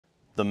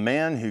The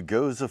man who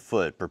goes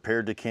afoot,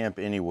 prepared to camp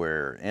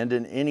anywhere and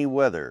in any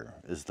weather,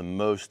 is the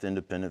most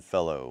independent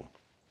fellow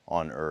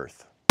on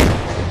earth.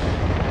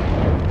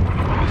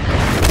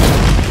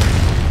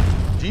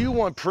 Do you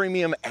want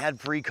premium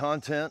ad-free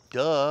content?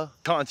 Duh.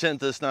 Content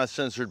that's not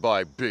censored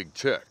by big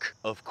tech,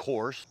 of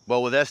course.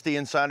 Well, with SD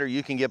Insider,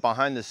 you can get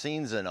behind the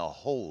scenes and a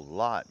whole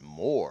lot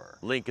more.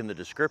 Link in the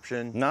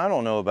description. Now, I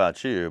don't know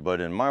about you,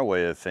 but in my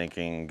way of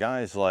thinking,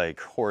 guys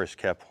like Horace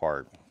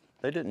Kephart,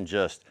 they didn't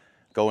just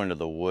go into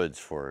the woods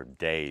for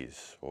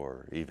days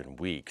or even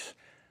weeks.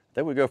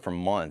 They would go for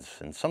months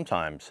and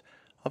sometimes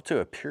up to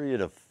a period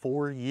of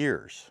 4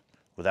 years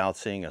without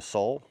seeing a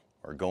soul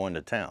or going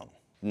to town.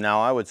 Now,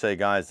 I would say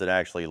guys that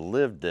actually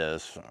lived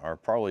this are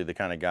probably the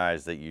kind of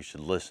guys that you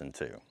should listen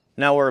to.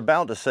 Now, we're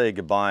about to say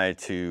goodbye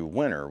to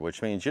winter,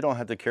 which means you don't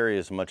have to carry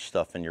as much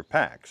stuff in your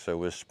pack. So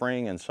with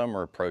spring and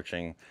summer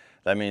approaching,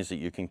 that means that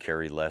you can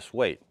carry less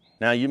weight.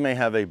 Now, you may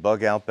have a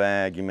bug out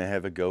bag, you may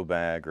have a go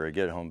bag or a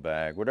get home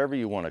bag, whatever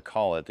you want to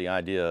call it. The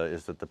idea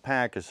is that the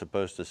pack is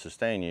supposed to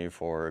sustain you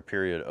for a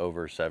period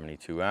over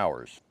 72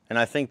 hours. And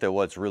I think that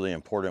what's really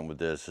important with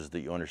this is that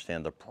you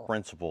understand the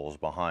principles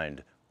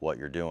behind what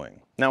you're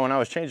doing. Now, when I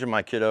was changing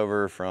my kit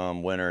over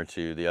from winter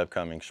to the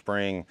upcoming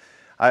spring,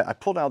 I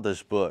pulled out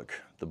this book,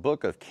 the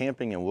book of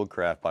Camping and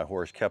Woodcraft by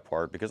Horace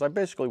Kephart, because I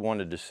basically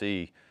wanted to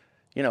see,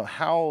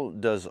 how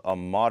does a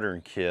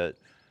modern kit,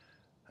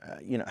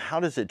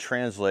 how does it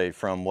translate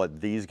from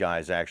what these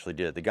guys actually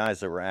did, the guys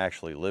that were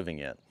actually living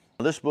it.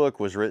 This book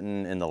was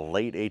written in the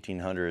late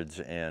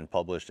 1800s and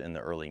published in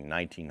the early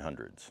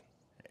 1900s.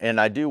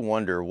 And I do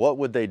wonder, what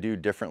would they do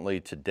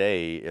differently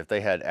today if they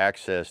had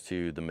access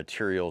to the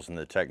materials and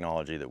the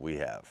technology that we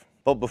have?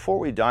 But before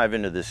we dive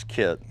into this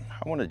kit,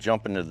 I want to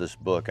jump into this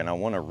book and I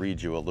want to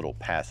read you a little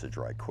passage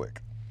right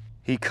quick.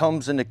 He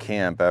comes into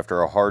camp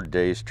after a hard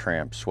day's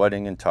tramp,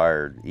 sweating and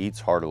tired,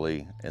 eats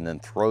heartily, and then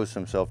throws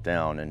himself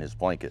down in his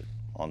blanket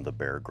on the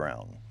bare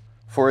ground.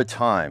 For a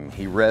time,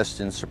 he rests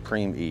in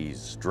supreme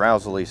ease,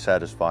 drowsily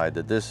satisfied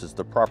that this is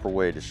the proper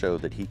way to show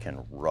that he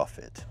can rough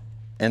it,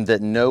 and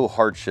that no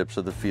hardships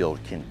of the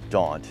field can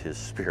daunt his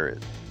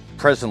spirit.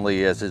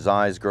 Presently, as his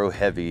eyes grow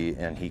heavy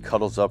and he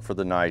cuddles up for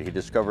the night, he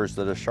discovers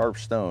that a sharp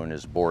stone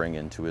is boring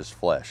into his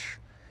flesh.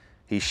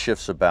 He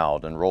shifts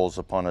about and rolls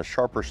upon a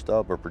sharper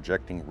stub or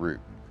projecting root.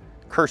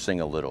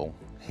 Cursing a little,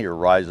 he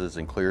arises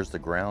and clears the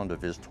ground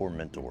of his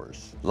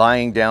tormentors.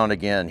 Lying down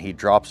again, he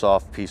drops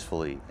off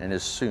peacefully and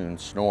is soon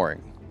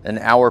snoring. An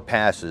hour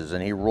passes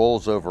and he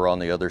rolls over on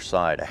the other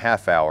side. A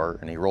half hour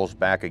and he rolls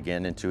back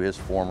again into his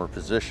former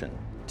position.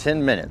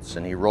 10 minutes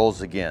and he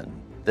rolls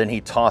again. Then he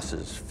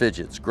tosses,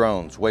 fidgets,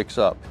 groans, wakes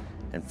up,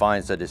 and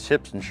finds that his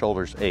hips and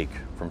shoulders ache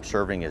from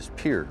serving as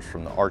piers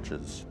from the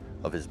arches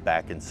of his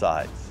back and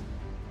sides.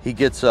 He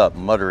gets up,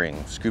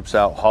 muttering, scoops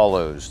out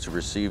hollows to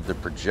receive the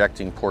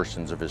projecting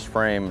portions of his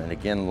frame, and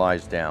again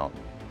lies down.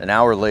 An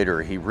hour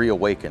later, he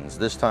reawakens,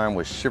 this time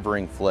with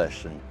shivering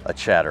flesh and a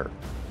chatter.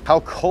 How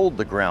cold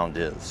the ground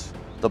is!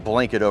 The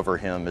blanket over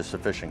him is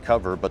sufficient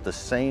cover, but the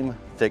same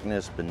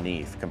thickness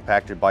beneath,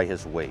 compacted by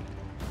his weight,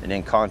 and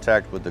in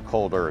contact with the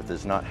cold earth,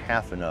 is not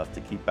half enough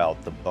to keep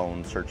out the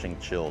bone-searching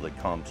chill that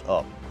comes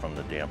up from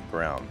the damp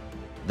ground.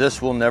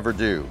 This will never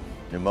do.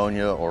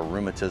 Pneumonia or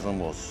rheumatism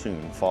will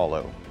soon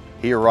follow.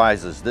 He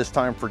arises, this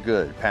time for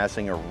good,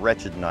 passing a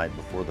wretched night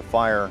before the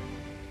fire,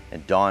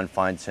 and dawn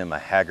finds him a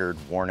haggard,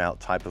 worn-out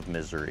type of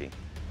misery,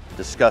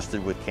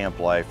 disgusted with camp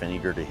life and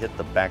eager to hit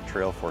the back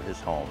trail for his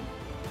home.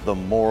 The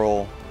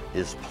moral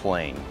is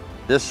plain.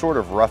 This sort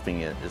of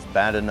roughing it is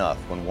bad enough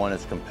when one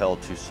is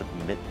compelled to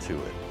submit to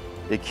it.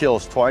 It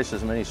kills twice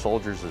as many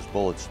soldiers as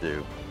bullets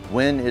do.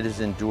 When it is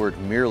endured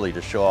merely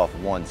to show off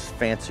one's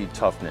fancied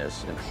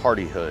toughness and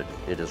hardihood,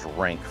 it is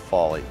rank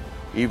folly.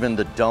 Even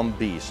the dumb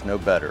beasts know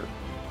better,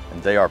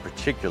 and they are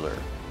particular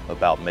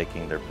about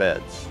making their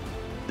beds.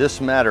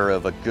 This matter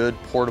of a good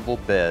portable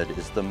bed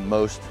is the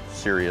most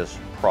serious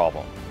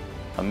problem.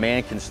 A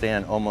man can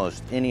stand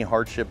almost any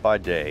hardship by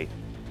day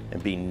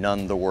and be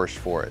none the worse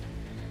for it,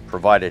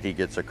 provided he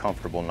gets a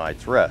comfortable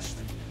night's rest.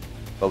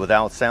 But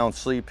without sound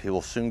sleep, he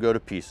will soon go to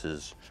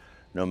pieces,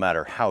 no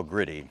matter how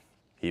gritty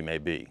he may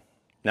be.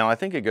 Now, I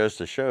think it goes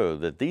to show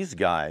that these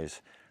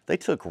guys, they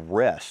took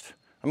rest.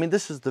 I mean,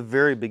 this is the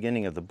very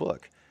beginning of the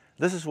book.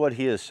 This is what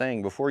he is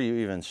saying before you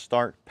even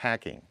start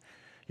packing.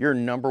 Your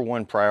number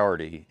one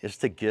priority is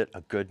to get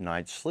a good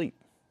night's sleep.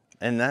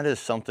 And that is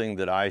something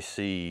that I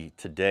see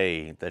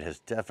today that has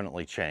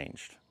definitely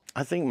changed.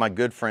 I think my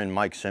good friend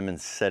Mike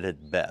Simmons said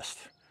it best.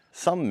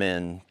 Some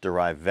men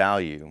derive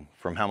value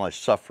from how much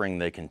suffering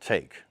they can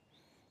take,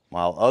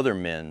 while other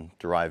men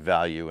derive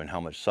value in how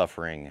much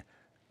suffering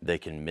they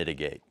can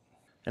mitigate.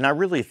 And I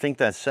really think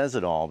that says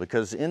it all,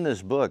 because in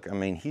this book, I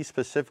mean, he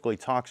specifically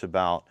talks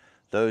about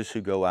those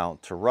who go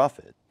out to rough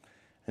it.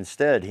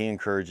 Instead, he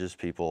encourages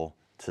people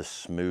to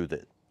smooth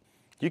it.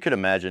 You could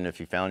imagine if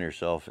you found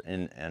yourself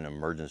in an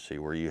emergency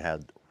where you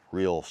had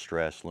real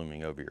stress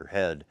looming over your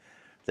head,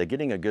 that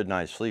getting a good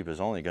night's sleep is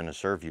only going to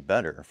serve you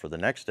better for the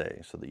next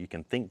day so that you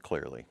can think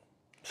clearly,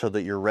 so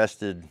that you're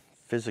rested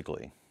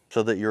physically,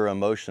 so that your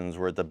emotions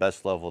were at the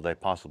best level they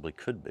possibly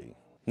could be.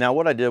 Now,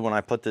 what I did when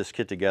I put this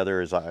kit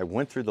together is I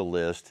went through the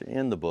list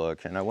in the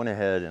book and I went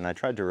ahead and I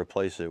tried to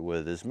replace it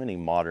with as many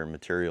modern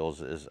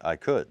materials as I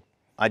could.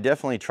 I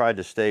definitely tried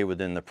to stay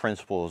within the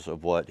principles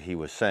of what he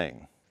was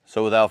saying.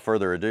 So without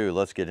further ado,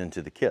 let's get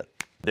into the kit.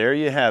 There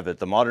you have it,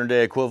 the modern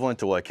day equivalent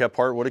to what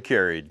Kephart would have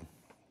carried.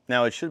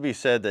 Now, it should be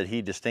said that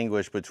he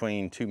distinguished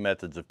between two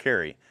methods of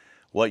carry,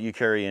 what you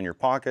carry in your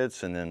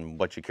pockets and then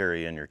what you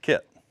carry in your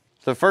kit.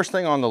 The first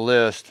thing on the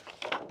list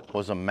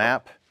was a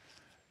map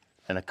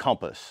and a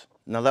compass.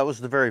 Now, that was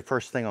the very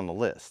first thing on the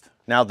list.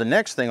 Now, the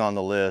next thing on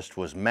the list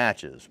was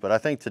matches, but I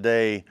think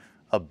today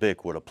a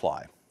Bic would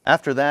apply.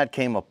 After that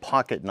came a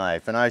pocket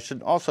knife, and I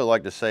should also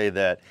like to say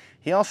that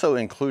he also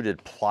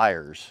included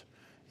pliers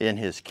in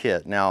his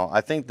kit. Now,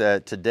 I think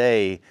that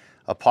today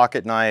a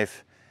pocket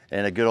knife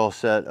and a good old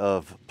set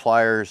of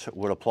pliers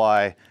would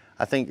apply.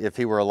 I think if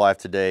he were alive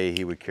today,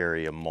 he would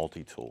carry a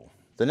multi-tool.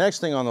 The next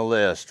thing on the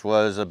list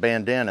was a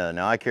bandana.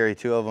 Now, I carry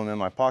two of them in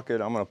my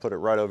pocket. I'm gonna put it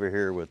right over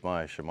here with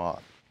my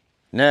shamrock.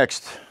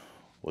 Next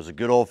was a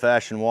good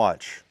old-fashioned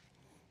watch.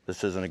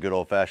 This isn't a good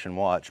old-fashioned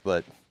watch,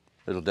 but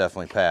it'll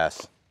definitely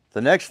pass. The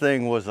next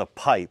thing was a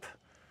pipe.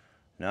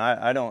 Now,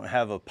 I don't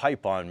have a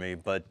pipe on me,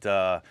 but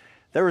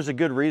there was a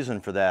good reason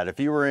for that. If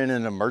you were in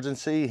an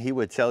emergency, he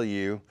would tell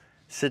you,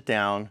 sit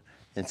down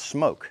and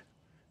smoke.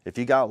 If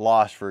you got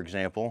lost, for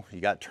example,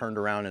 you got turned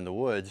around in the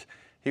woods,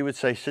 he would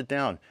say, sit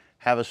down,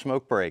 have a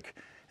smoke break.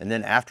 And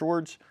then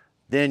afterwards,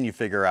 then you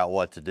figure out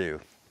what to do.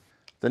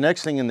 The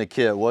next thing in the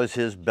kit was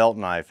his belt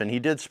knife, and he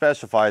did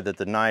specify that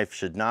the knife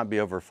should not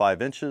be over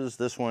 5 inches.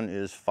 This one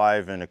is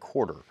 5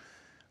 1/4,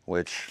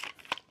 which,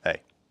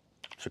 hey,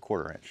 it's a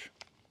 1/4 inch.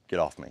 Get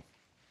off me.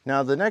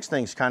 Now, the next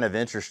thing's kind of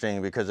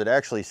interesting because it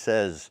actually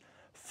says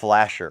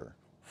flasher,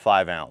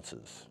 5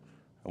 ounces.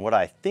 And what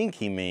I think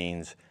he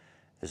means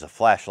is a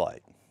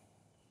flashlight.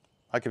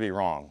 I could be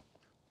wrong,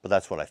 but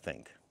that's what I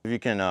think. If you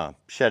can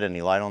shed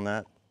any light on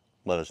that,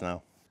 let us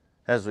know.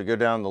 As we go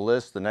down the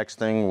list, the next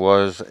thing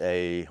was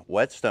a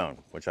whetstone,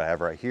 which I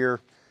have right here,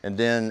 and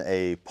then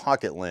a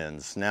pocket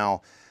lens.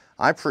 Now,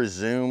 I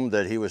presume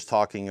that he was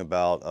talking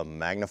about a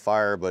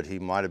magnifier, but he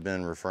might have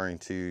been referring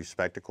to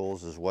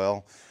spectacles as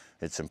well.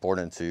 It's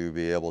important to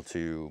be able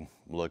to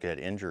look at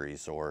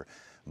injuries or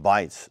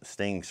bites,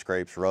 stings,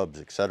 scrapes,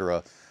 rubs,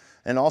 etc.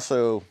 And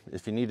also,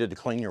 if you needed to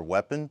clean your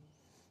weapon,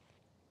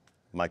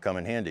 it might come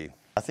in handy.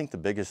 I think the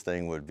biggest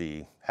thing would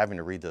be having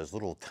to read those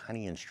little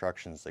tiny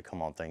instructions that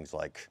come on things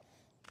like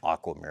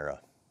Aquamira.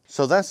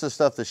 So that's the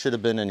stuff that should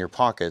have been in your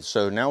pocket.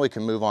 So now we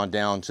can move on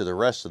down to the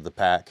rest of the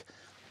pack.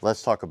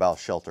 Let's talk about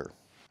shelter.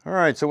 All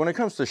right, so when it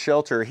comes to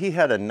shelter, he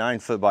had a 9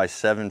 foot by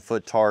 7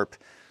 foot tarp.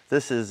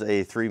 This is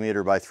a 3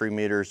 meter by 3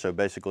 meters, so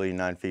basically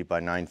 9 feet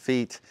by 9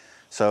 feet.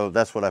 So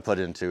that's what I put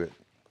into it.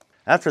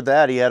 After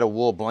that, he had a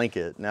wool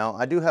blanket. Now,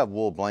 I do have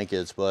wool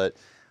blankets, but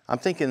I'm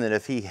thinking that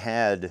if he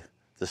had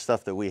the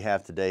stuff that we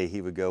have today,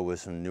 he would go with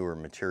some newer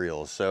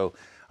materials. So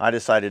I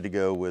decided to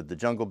go with the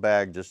jungle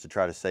bag just to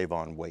try to save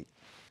on weight.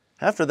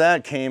 After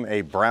that came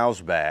a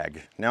browse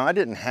bag. Now, I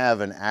didn't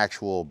have an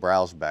actual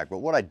browse bag, but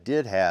what I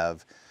did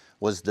have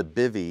was the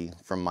bivy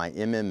from my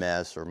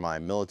MMS, or my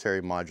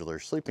military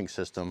modular sleeping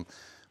system,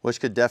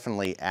 which could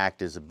definitely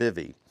act as a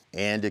bivy,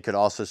 and it could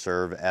also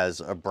serve as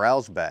a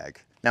browse bag.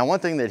 Now, one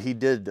thing that he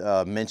did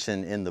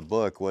mention in the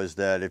book was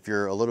that if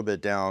you're a little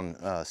bit down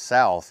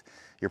south,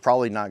 you're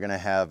probably not gonna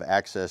have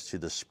access to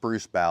the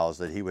spruce boughs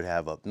that he would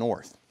have up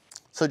north.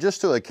 So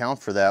just to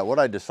account for that, what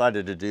I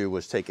decided to do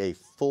was take a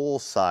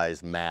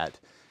full-size mat.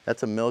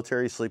 That's a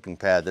military sleeping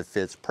pad that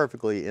fits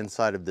perfectly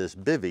inside of this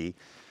bivy,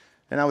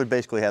 and I would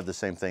basically have the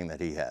same thing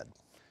that he had.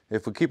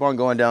 If we keep on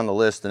going down the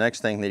list, the next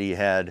thing that he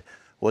had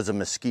was a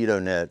mosquito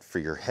net for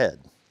your head.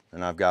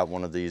 And I've got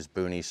one of these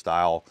Booney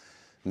style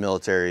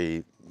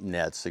military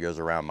nets that goes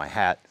around my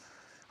hat.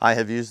 I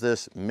have used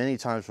this many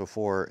times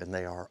before, and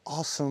they are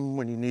awesome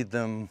when you need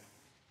them.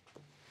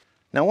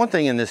 Now, one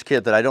thing in this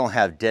kit that I don't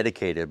have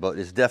dedicated, but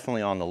is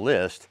definitely on the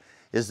list,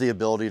 is the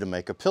ability to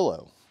make a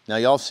pillow. Now,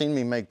 y'all seen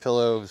me make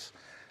pillows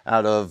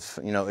out of,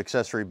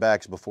 accessory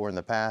bags before in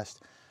the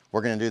past.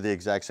 We're gonna do the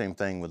exact same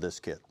thing with this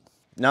kit.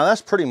 Now,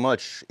 that's pretty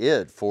much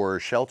it for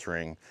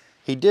sheltering.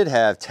 He did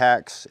have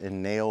tacks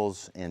and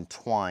nails and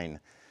twine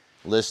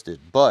listed,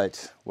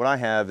 but what I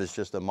have is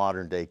just a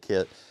modern day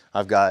kit.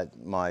 I've got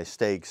my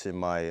stakes and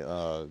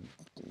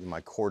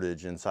my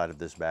cordage inside of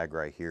this bag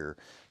right here.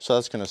 So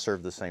that's gonna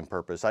serve the same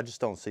purpose. I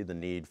just don't see the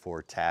need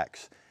for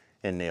tacks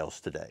and nails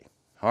today.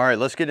 All right,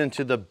 let's get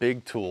into the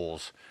big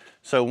tools.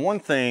 So one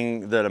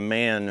thing that a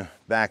man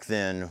back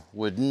then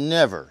would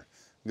never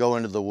go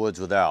into the woods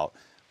without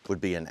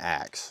would be an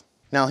axe.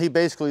 Now, he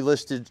basically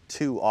listed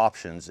 2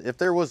 options. If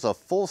there was a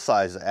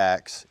full-size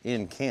axe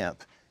in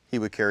camp, he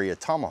would carry a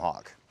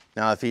tomahawk.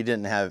 Now, if he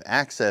didn't have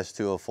access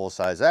to a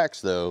full-size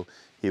axe though,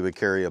 he would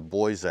carry a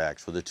boy's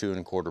axe with a 2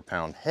 1/4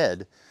 pound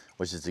head,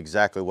 which is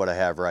exactly what I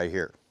have right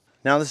here.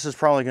 Now, this is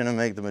probably gonna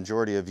make the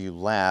majority of you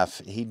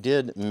laugh. He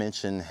did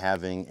mention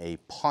having a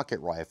pocket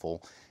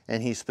rifle,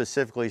 and he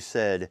specifically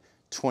said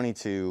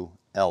 22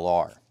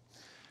 LR.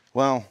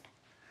 Well,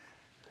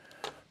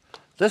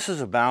 This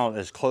is about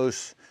as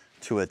close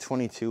to a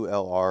 22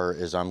 LR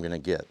as I'm gonna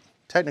get.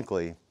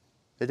 Technically,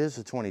 it is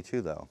a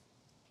 22 though.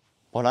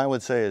 What I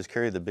would say is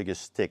carry the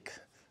biggest stick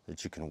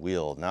that you can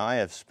wield. Now, I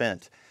have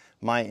spent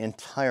my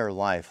entire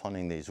life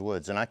hunting these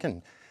woods, and I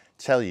can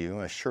tell you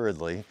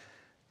assuredly,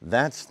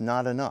 that's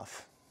not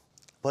enough.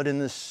 But in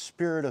the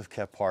spirit of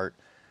Kephart,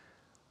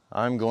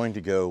 I'm going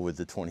to go with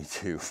the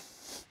 22.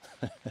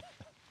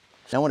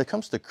 Now, when it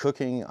comes to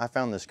cooking, I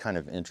found this kind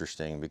of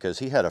interesting because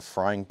he had a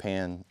frying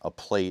pan, a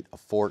plate, a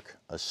fork,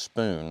 a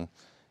spoon.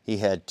 He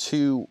had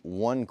 2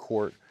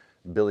 1-quart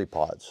billy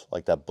pots,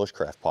 like that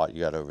bushcraft pot you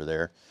got over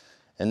there.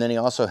 And then he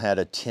also had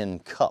a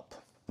tin cup.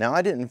 Now,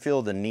 I didn't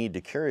feel the need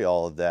to carry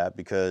all of that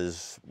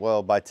because,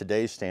 well, by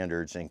today's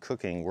standards in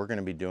cooking, we're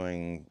gonna be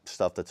doing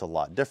stuff that's a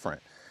lot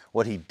different.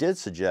 What he did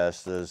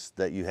suggest is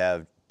that you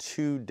have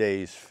 2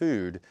 days'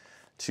 food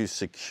to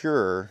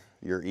secure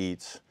your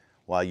eats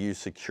while you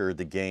secure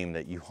the game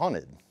that you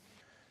hunted.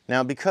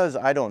 Now, because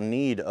I don't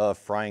need a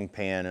frying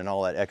pan and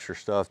all that extra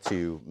stuff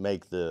to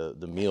make the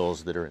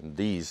meals that are in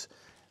these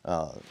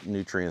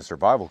nutrient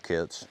survival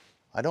kits,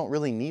 I don't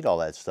really need all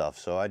that stuff.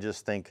 So I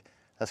just think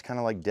that's kind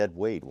of like dead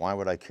weight. Why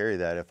would I carry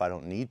that if I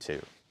don't need to?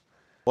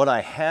 What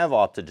I have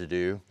opted to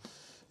do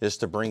is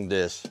to bring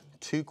this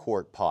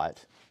 2-quart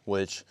pot,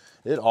 which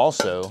it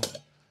also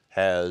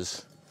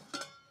has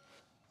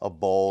a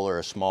bowl or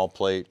a small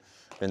plate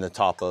in the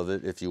top of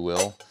it, if you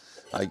will.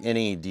 Like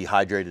any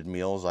dehydrated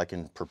meals I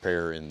can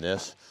prepare in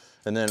this.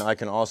 And then I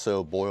can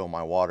also boil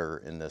my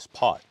water in this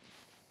pot.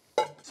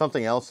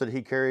 Something else that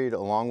he carried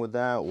along with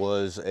that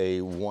was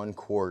a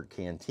 1-quart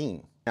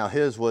canteen. Now,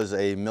 his was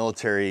a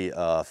military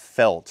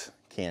felt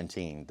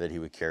canteen that he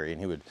would carry,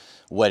 and he would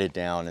wet it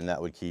down, and that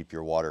would keep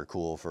your water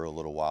cool for a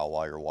little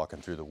while you're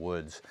walking through the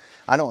woods.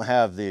 I don't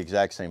have the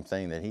exact same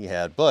thing that he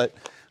had, but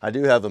I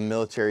do have a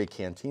military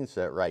canteen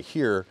set right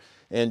here.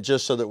 And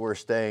just so that we're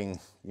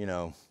staying, you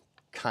know,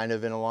 kind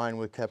of in line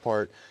with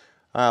Kephart,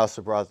 I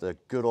also brought the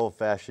good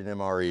old-fashioned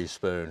MRE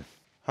spoon.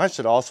 I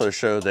should also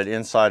show that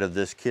inside of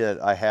this kit,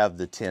 I have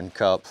the tin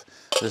cup.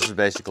 This is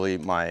basically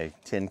my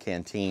tin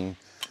canteen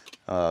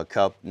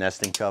cup,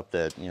 nesting cup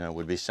that, you know,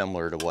 would be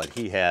similar to what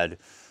he had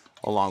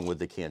along with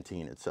the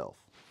canteen itself.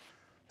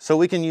 So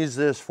we can use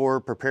this for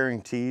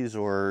preparing teas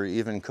or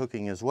even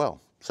cooking as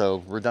well.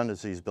 So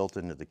redundancy is built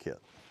into the kit.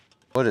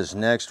 What is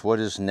next? What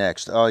is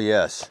next? Oh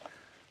yes,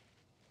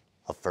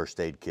 a first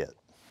aid kit.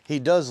 He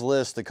does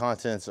list the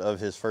contents of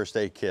his first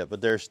aid kit, but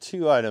there's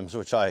 2 items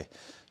which I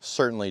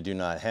certainly do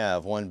not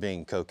have, one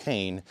being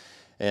cocaine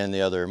and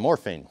the other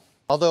morphine.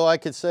 Although I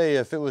could say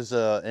if it was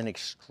an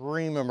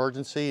extreme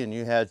emergency and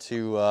you had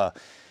to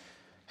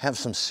have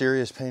some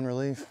serious pain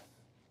relief,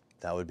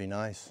 that would be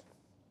nice.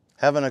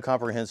 Having a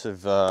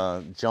comprehensive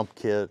jump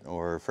kit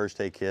or first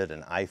aid kit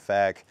and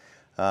IFAK,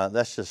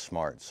 that's just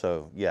smart.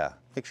 So yeah,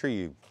 make sure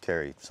you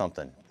carry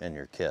something in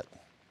your kit.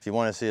 If you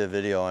want to see a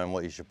video on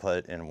what you should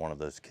put in one of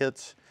those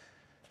kits,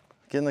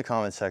 get in the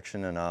comment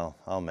section and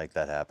I'll make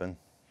that happen.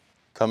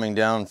 Coming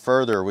down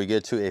further, we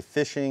get to a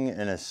fishing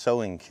and a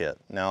sewing kit.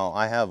 Now,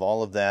 I have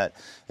all of that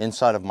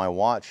inside of my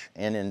watch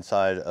and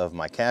inside of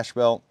my cash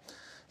belt.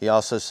 He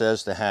also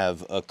says to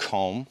have a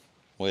comb,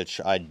 which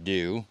I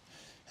do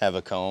have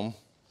a comb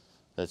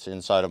that's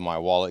inside of my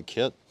wallet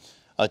kit.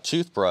 A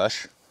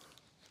toothbrush,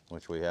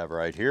 which we have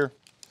right here.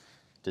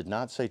 Did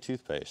not say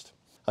toothpaste.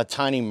 A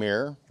tiny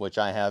mirror, which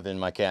I have in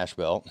my cash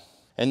belt.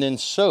 And then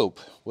soap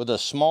with a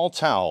small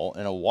towel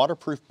and a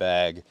waterproof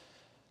bag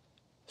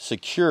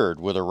secured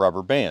with a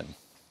rubber band.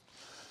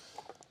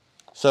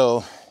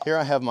 So here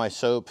I have my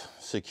soap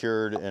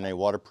secured in a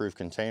waterproof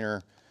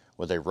container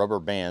with a rubber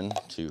band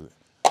to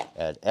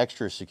add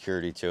extra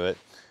security to it.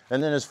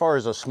 And then as far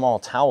as a small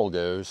towel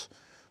goes,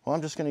 well,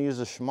 I'm just gonna use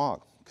a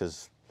schmuck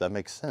because that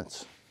makes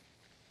sense.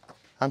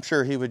 I'm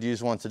sure he would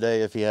use one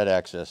today if he had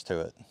access to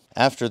it.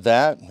 After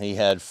that, he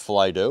had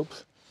fly dope.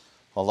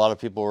 A lot of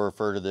people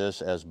refer to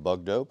this as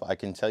bug dope. I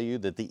can tell you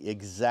that the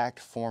exact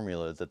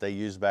formula that they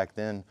used back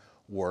then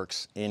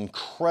works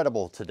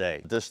incredible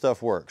today. This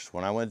stuff works.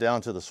 When I went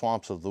down to the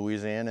swamps of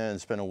Louisiana and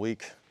spent a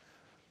week,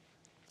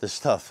 this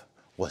stuff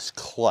was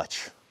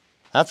clutch.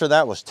 After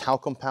that was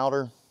talcum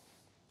powder.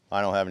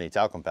 I don't have any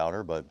talcum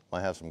powder, but I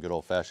have some good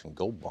old-fashioned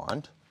Gold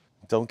Bond.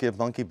 Don't give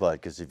monkey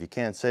butt, because if you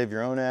can't save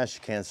your own ass,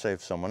 you can't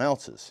save someone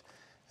else's.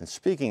 And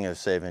speaking of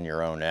saving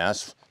your own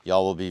ass,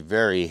 y'all will be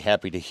very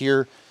happy to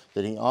hear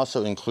that he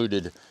also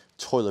included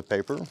toilet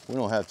paper. We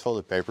don't have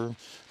toilet paper,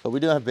 but we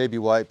do have baby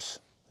wipes,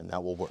 and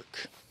that will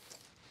work.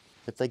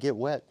 If they get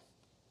wet,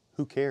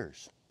 who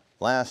cares?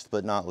 Last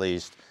but not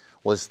least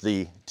was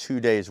the 2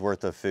 days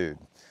worth of food.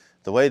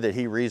 The way that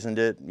he reasoned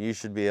it, you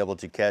should be able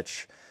to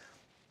catch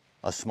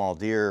a small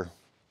deer,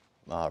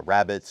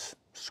 rabbits,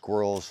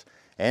 squirrels,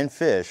 and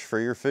fish for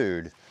your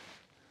food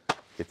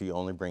if you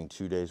only bring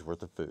 2 days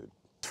worth of food.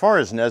 As far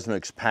as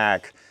Nesmic's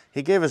pack,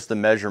 he gave us the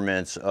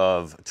measurements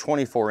of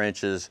 24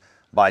 inches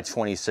by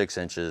 26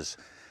 inches.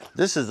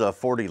 This is a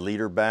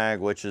 40-liter bag,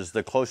 which is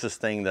the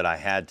closest thing that I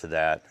had to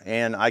that.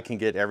 And I can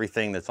get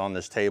everything that's on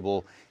this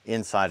table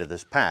inside of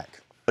this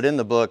pack. But in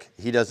the book,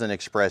 he doesn't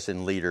express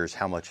in liters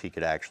how much he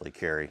could actually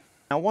carry.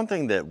 Now, one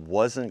thing that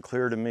wasn't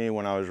clear to me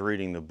when I was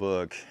reading the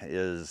book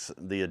is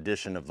the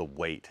addition of the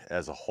weight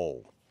as a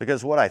whole.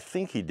 Because what I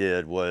think he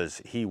did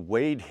was he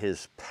weighed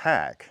his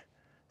pack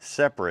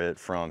separate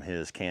from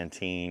his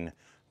canteen,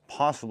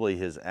 possibly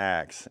his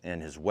axe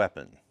and his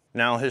weapon.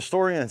 Now,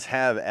 historians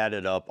have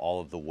added up all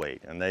of the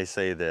weight, and they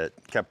say that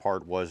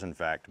Kephart was in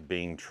fact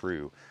being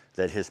true,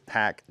 that his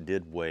pack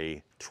did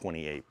weigh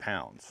 28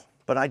 pounds.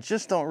 But I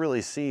just don't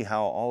really see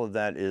how all of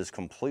that is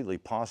completely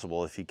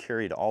possible if he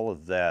carried all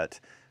of that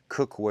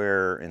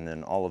cookware and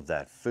then all of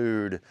that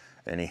food,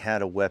 and he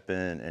had a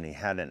weapon and he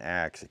had an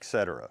axe,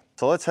 etc.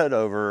 So let's head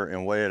over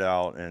and weigh it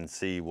out and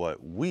see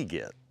what we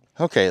get.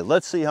 Okay,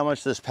 let's see how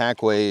much this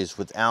pack weighs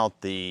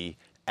without the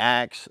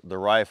axe, the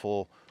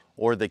rifle,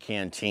 or the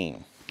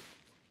canteen.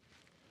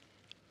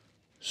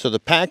 So the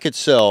pack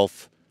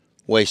itself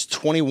weighs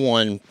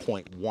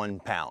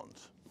 21.1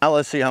 pounds. Now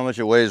let's see how much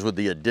it weighs with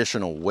the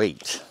additional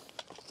weight.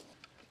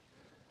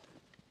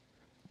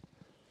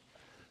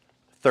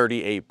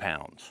 38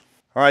 pounds.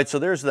 All right, so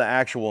there's the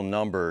actual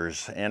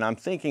numbers, and I'm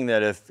thinking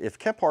that if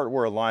Kephart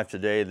were alive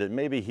today, that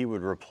maybe he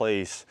would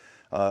replace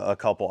a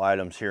couple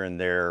items here and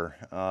there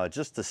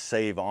just to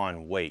save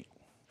on weight.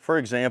 For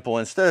example,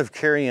 instead of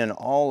carrying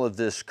all of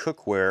this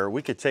cookware,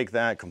 we could take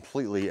that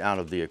completely out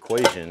of the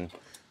equation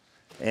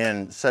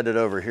and set it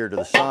over here to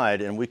the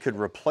side, and we could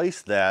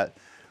replace that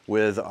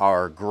with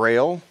our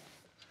grail,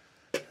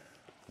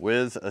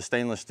 with a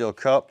stainless steel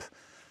cup,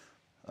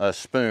 a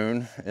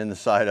spoon in the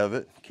side of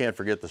it. Can't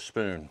forget the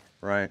spoon,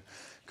 right?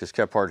 Because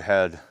Kephart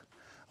had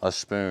a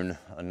spoon,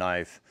 a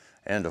knife,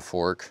 and a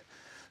fork.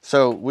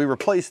 So we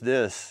replace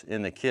this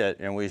in the kit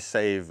and we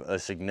save a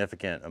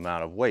significant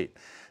amount of weight.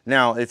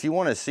 Now, if you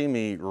want to see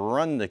me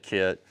run the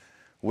kit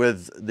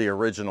with the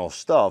original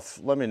stuff,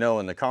 let me know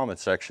in the comment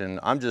section.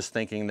 I'm just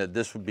thinking that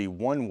this would be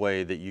one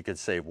way that you could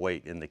save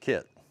weight in the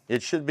kit.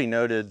 It should be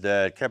noted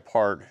that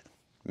Kephart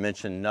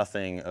mentioned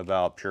nothing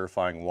about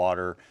purifying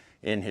water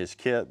in his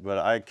kit, but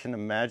I can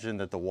imagine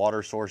that the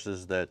water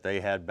sources that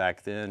they had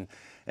back then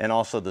and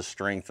also the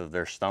strength of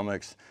their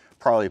stomachs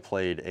probably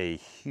played a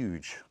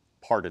huge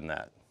part in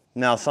that.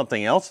 Now,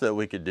 something else that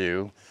we could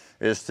do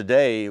is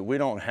today we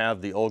don't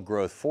have the old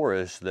growth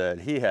forest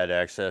that he had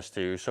access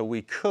to, so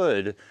we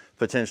could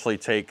potentially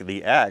take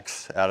the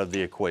axe out of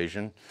the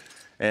equation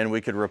and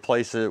we could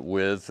replace it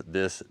with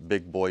this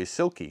big boy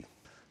silky.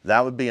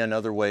 That would be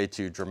another way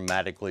to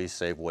dramatically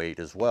save weight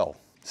as well.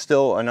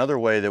 Still, another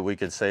way that we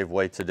could save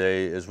weight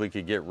today is we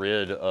could get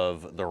rid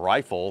of the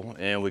rifle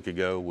and we could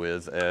go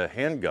with a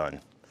handgun.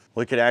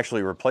 We could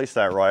actually replace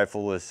that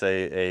rifle with,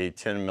 say, a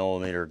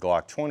 10mm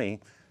Glock 20,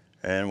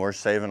 and we're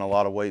saving a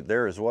lot of weight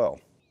there as well.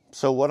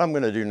 So what I'm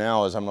gonna do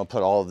now is I'm gonna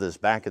put all of this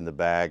back in the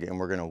bag and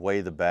we're gonna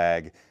weigh the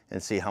bag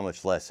and see how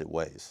much less it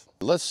weighs.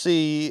 Let's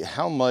see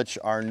how much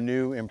our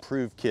new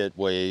improved kit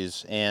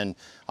weighs. And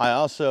I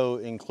also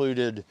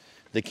included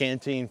the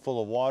canteen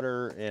full of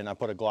water and I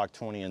put a Glock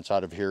 20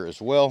 inside of here as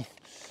well.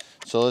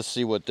 So let's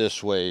see what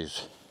this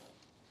weighs.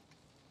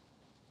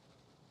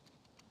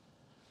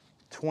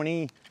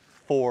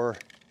 24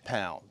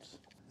 pounds.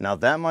 Now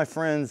that, my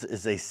friends,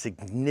 is a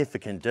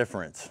significant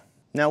difference.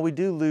 Now we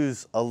do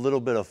lose a little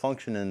bit of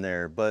function in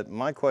there, but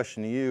my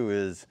question to you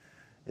is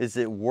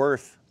it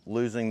worth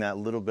losing that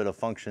little bit of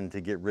function to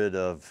get rid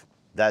of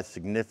that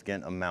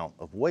significant amount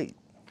of weight?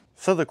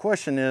 So the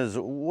question is,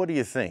 what do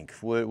you think?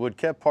 Would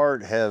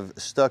Kephart have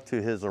stuck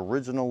to his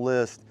original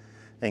list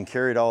and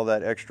carried all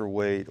that extra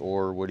weight,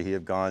 or would he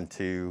have gone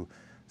to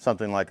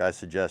something like I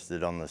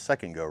suggested on the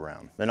second go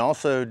round? And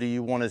also, do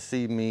you want to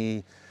see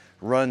me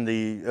run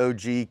the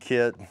OG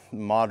kit,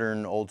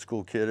 modern old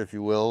school kit, if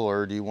you will,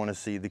 or do you want to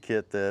see the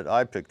kit that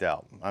I picked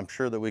out? I'm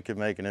sure that we could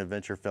make an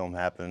adventure film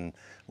happen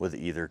with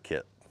either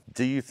kit.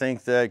 Do you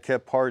think that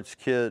Kephart's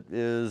kit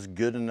is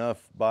good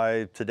enough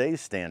by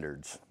today's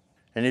standards?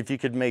 And if you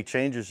could make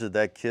changes to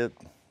that kit,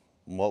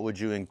 what would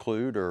you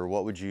include or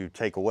what would you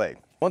take away?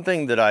 One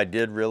thing that I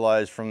did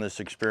realize from this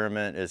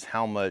experiment is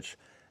how much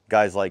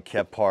guys like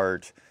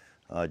Kephart,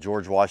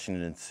 George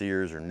Washington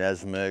Sears or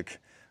Nesmith,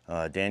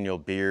 Daniel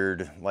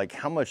Beard, like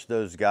how much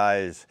those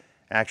guys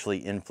actually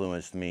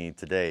influenced me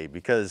today,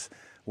 because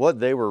what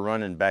they were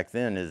running back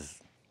then is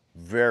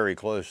very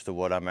close to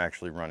what I'm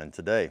actually running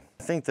today.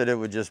 I think that it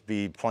would just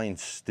be plain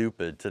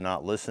stupid to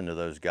not listen to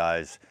those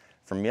guys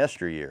from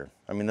yesteryear.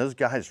 I mean, those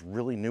guys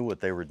really knew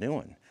what they were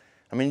doing.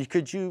 I mean,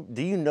 do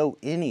you know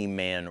any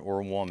man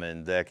or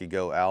woman that could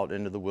go out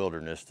into the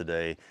wilderness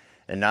today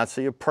and not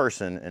see a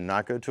person and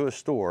not go to a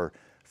store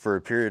for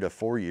a period of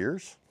 4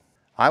 years?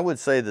 I would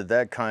say that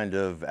that kind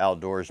of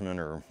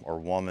outdoorsman or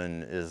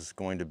woman is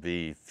going to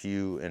be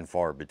few and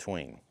far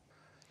between.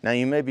 Now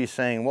you may be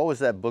saying, what was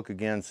that book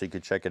again? So you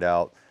could check it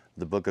out,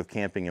 The Book of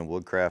Camping and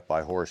Woodcraft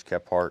by Horace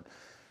Kephart.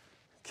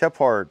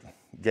 Kephart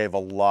gave a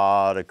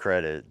lot of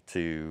credit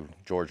to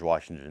George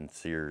Washington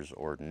Sears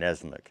or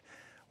Nesmith.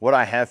 What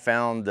I have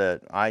found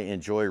that I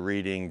enjoy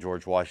reading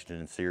George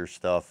Washington Sears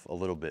stuff a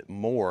little bit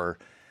more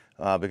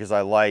because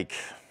I like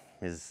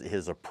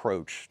his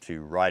approach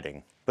to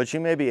writing. But you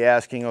may be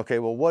asking, okay,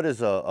 well, what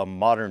is a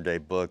modern day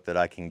book that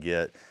I can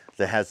get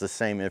that has the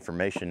same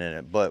information in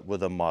it, but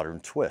with a modern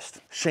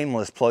twist?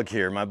 Shameless plug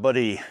here. My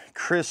buddy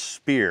Chris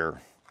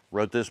Spear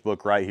wrote this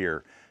book right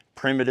here,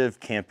 Primitive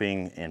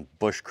Camping and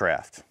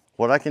Bushcraft.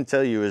 What I can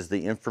tell you is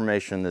the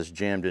information that's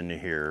jammed into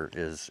here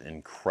is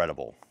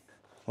incredible.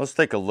 Let's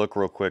take a look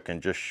real quick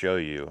and just show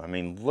you. I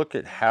mean, look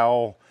at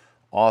how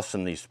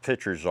awesome these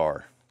pictures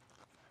are.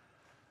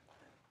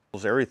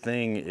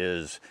 Everything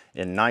is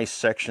in nice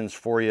sections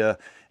for you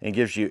and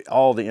gives you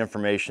all the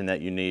information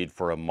that you need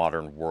for a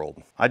modern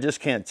world. I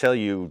just can't tell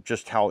you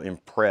just how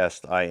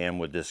impressed I am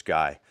with this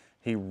guy.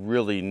 He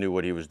really knew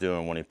what he was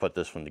doing when he put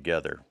this one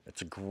together.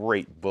 It's a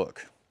great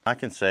book. I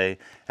can say,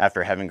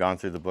 after having gone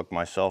through the book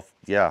myself,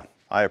 yeah,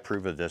 I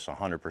approve of this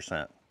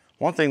 100%.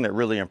 One thing that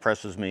really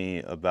impresses me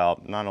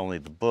about not only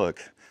the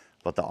book,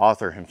 but the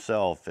author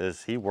himself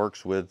is he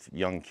works with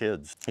young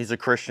kids. He's a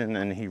Christian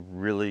and he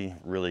really,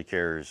 really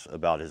cares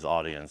about his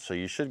audience. So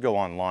you should go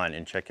online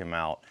and check him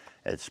out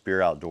at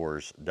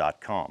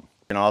spearoutdoors.com.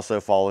 You can also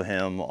follow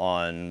him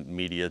on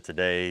Media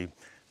Today,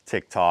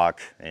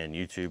 TikTok, and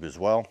YouTube as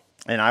well.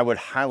 And I would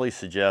highly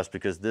suggest,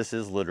 because this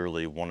is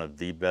literally one of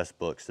the best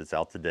books that's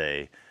out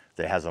today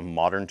that has a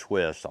modern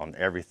twist on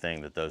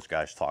everything that those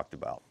guys talked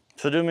about.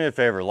 So do me a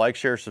favor, like,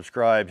 share,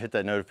 subscribe, hit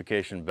that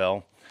notification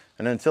bell.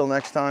 And until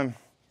next time,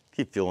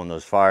 keep fueling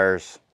those fires.